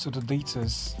So the date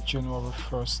is January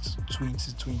 1st,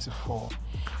 2024.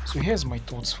 So here's my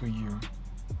thoughts for you.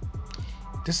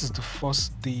 This is the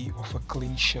first day of a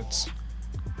clean sheet.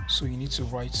 So you need to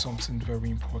write something very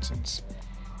important.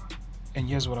 And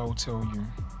here's what I will tell you.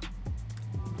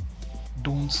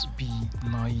 Don't be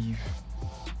naive.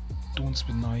 Don't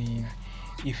be naive.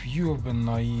 If you have been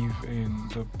naive in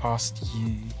the past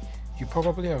year, you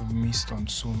probably have missed on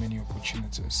so many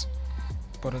opportunities.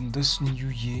 But in this new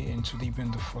year and today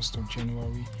being the 1st of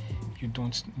January, you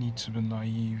don't need to be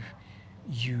naive.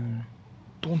 You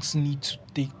don't need to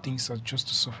take things at just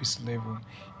the surface level.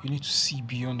 You need to see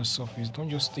beyond the surface. Don't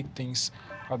just take things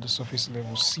at the surface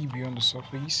level. See beyond the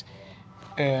surface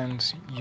and